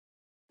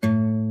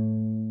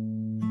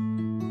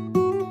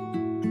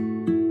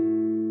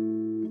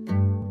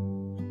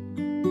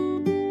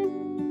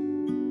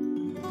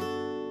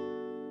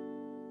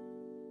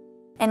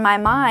in my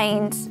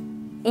mind,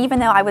 even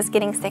though I was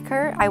getting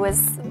sicker, I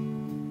was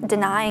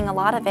denying a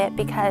lot of it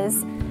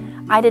because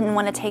I didn't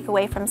want to take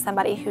away from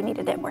somebody who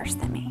needed it worse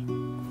than me.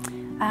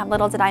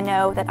 Little did I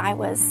know that I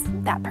was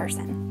that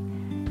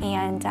person.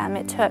 And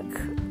it took,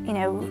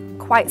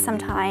 quite some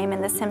time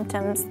and the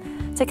symptoms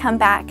to come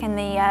back and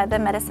the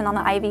medicine on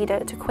the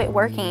IV to quit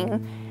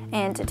working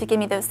and to give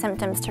me those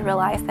symptoms to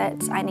realize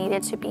that I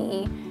needed to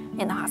be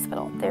in the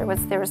hospital. There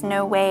was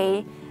no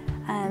way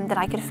that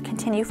I could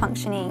continue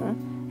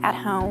functioning at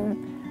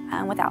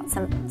home without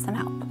some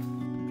help.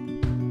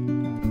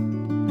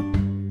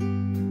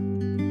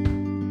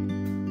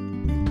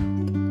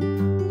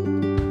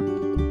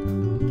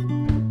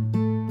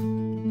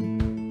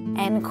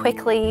 And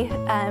quickly,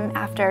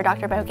 after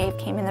Dr. Bogave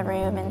came in the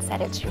room and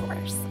said, "It's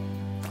yours."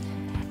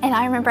 And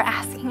I remember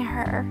asking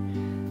her,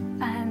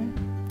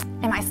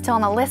 am I still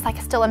on the list, like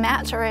still a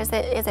match, or is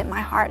it my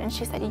heart? And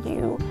she said,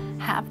 "You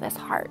have this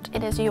heart.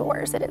 It is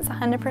yours. It is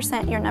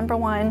 100% your number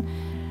one.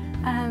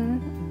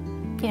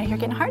 You're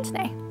getting a heart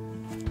today."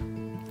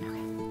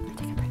 Okay, I'll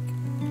take a break.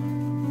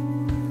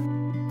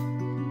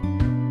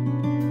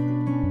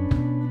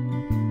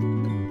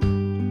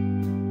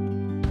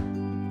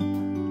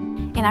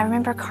 And I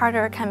remember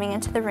Carter coming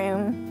into the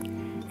room,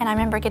 and I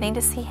remember getting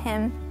to see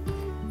him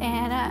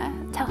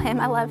and tell him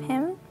I love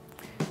him.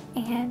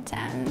 And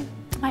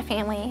my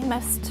family,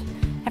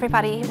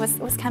 everybody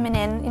was coming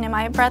in.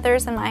 My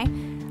brothers and my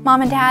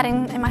mom and dad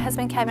and my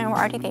husband Kevin were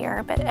already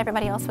there, but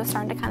everybody else was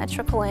starting to kind of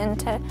trickle in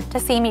to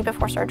see me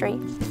before surgery.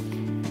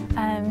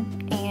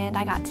 And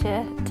I got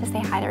to say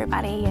hi to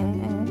everybody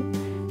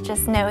and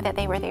just know that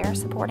they were there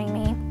supporting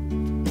me.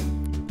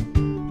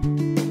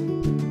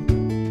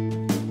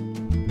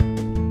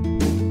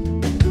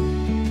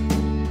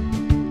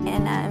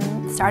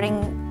 And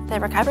starting the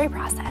recovery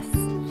process,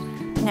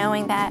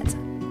 knowing that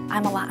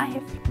I'm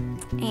alive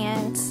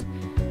and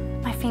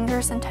my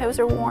fingers and toes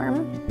are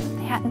warm.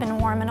 They hadn't been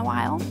warm in a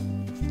while.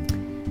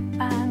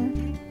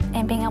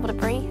 And being able to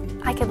breathe.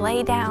 I could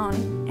lay down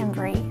and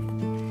breathe,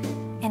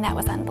 and that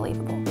was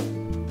unbelievable.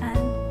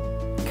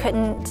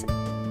 Couldn't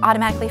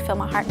automatically feel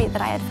my heartbeat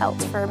that I had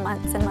felt for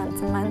months and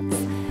months and months.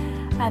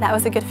 That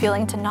was a good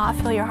feeling to not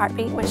feel your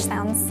heartbeat, which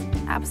sounds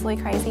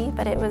absolutely crazy,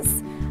 but it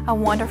was a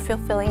wonderful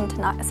feeling to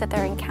not sit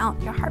there and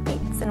count your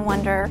heartbeats and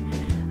wonder,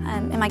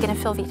 am I going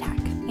to feel VTAC?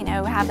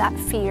 Have that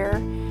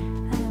fear,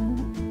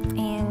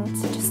 and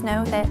just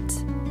know that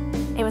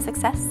it was a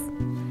success.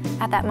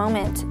 At that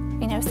moment,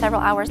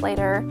 several hours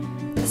later,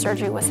 the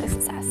surgery was a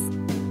success.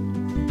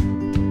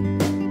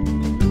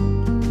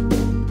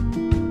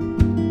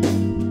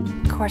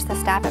 Of course, the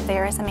staff up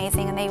there is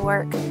amazing, and they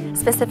work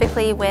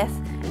specifically with,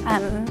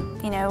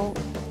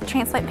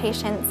 transplant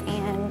patients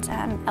and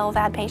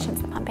LVAD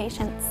patients, the pump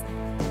patients,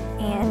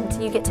 and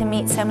you get to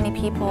meet so many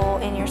people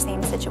in your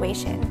same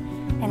situation.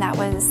 And that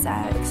was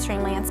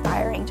extremely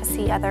inspiring to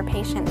see other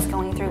patients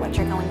going through what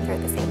you're going through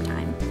at the same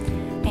time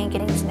and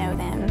getting to know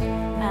them.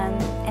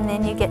 And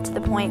then you get to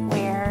the point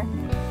where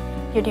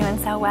you're doing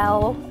so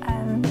well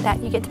that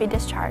you get to be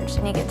discharged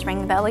and you get to ring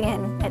the bell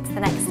again. It's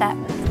the next step.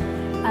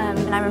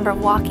 And I remember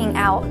walking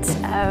out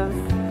of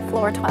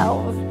floor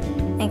 12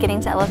 and getting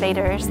to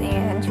elevators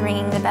and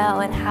ringing the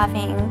bell and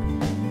having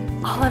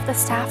all of the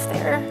staff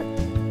there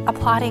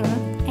applauding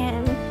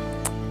and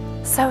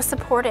so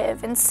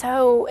supportive and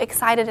so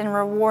excited and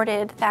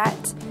rewarded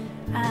that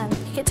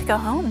you get to go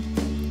home.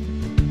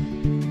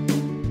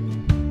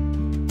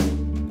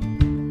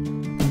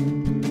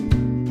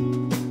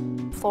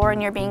 Floor,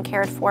 and you're being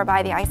cared for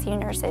by the ICU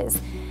nurses,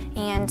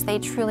 and they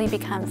truly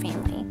become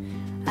family.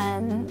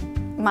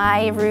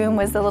 My room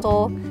was a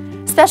little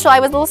special.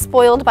 I was a little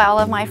spoiled by all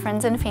of my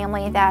friends and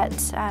family that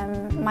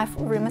my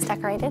room was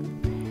decorated,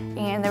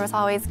 and there was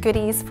always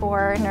goodies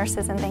for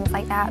nurses and things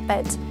like that,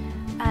 but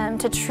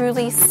to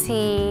truly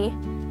see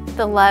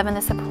the love and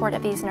the support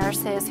of these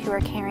nurses who are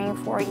caring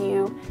for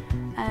you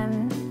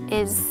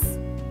is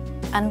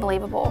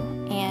unbelievable.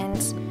 And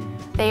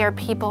they are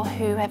people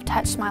who have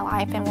touched my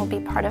life and will be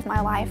part of my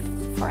life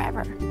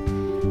forever.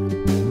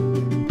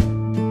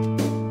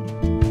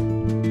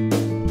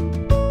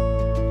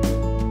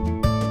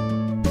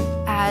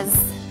 As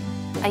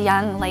a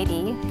young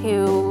lady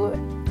who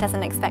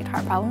doesn't expect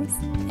heart problems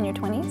in your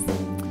 20s,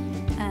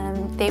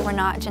 they were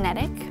not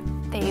genetic.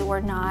 They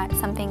were not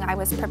something I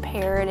was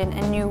prepared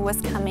and knew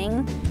was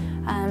coming,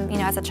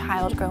 as a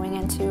child growing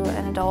into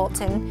an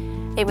adult.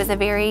 And it was a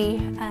very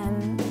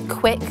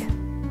quick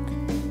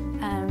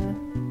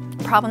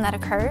problem that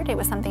occurred. It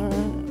was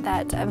something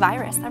that a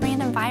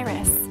random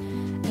virus,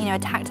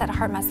 attacked that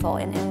heart muscle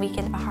and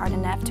weakened my heart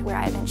enough to where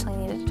I eventually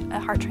needed a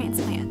heart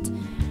transplant.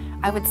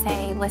 I would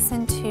say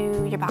listen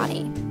to your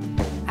body.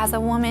 As a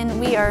woman,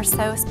 we are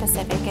so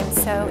specific and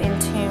so in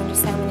tune to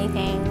so many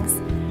things,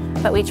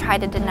 but we try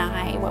to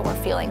deny what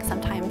we're feeling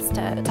sometimes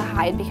to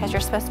hide, because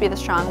you're supposed to be the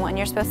strong one.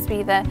 You're supposed to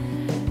be the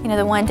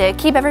one to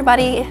keep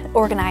everybody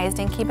organized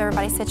and keep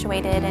everybody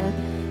situated.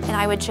 And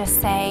I would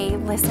just say,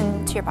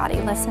 listen to your body,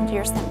 listen to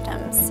your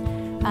symptoms.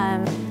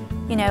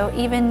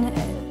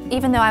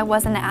 Even though I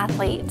wasn't an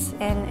athlete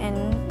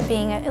and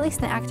being at least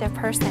an active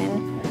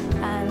person,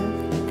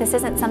 This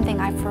isn't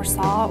something I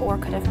foresaw or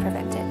could have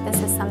prevented.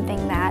 This is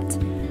something that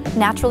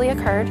naturally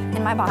occurred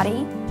in my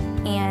body,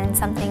 and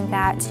something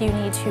that you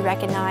need to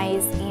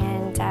recognize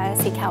and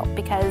seek help,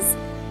 because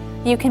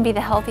you can be the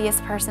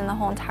healthiest person in the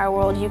whole entire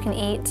world. You can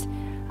eat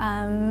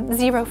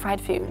 0 fried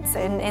foods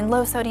and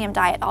low sodium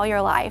diet all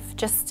your life,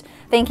 just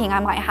thinking I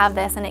might have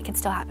this, and it can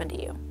still happen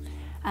to you.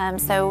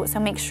 So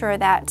make sure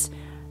that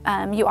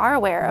you are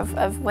aware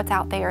of what's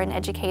out there and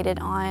educated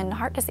on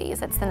heart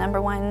disease. It's the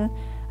 #1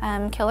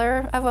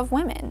 killer of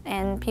women,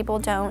 and people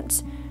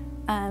don't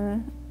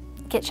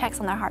get checks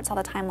on their hearts all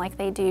the time like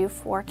they do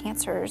for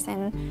cancers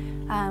and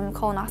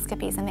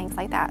colonoscopies and things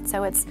like that.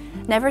 So it's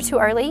never too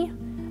early,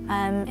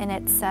 and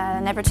it's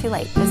never too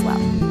late as well.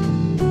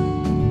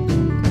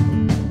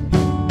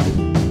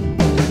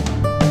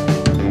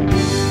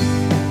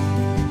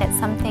 It's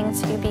something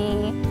to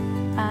be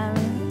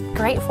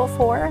grateful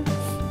for,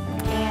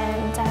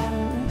 and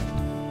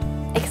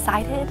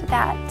excited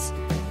that,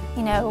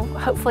 you know,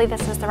 hopefully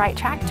this is the right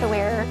track to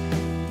where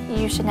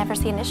you should never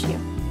see an issue,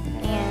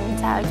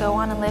 and go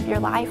on and live your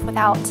life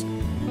without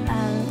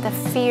the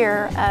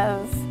fear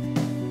of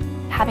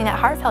having that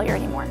heart failure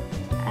anymore.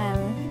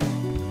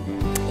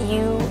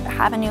 You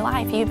have a new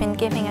life. You've been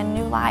given a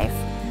new life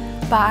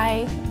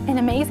by an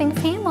amazing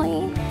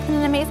family and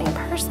an amazing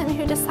person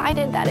who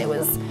decided that it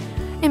was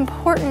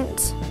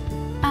important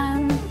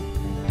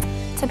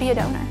to be a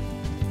donor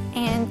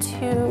and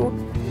to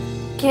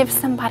give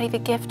somebody the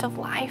gift of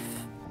life.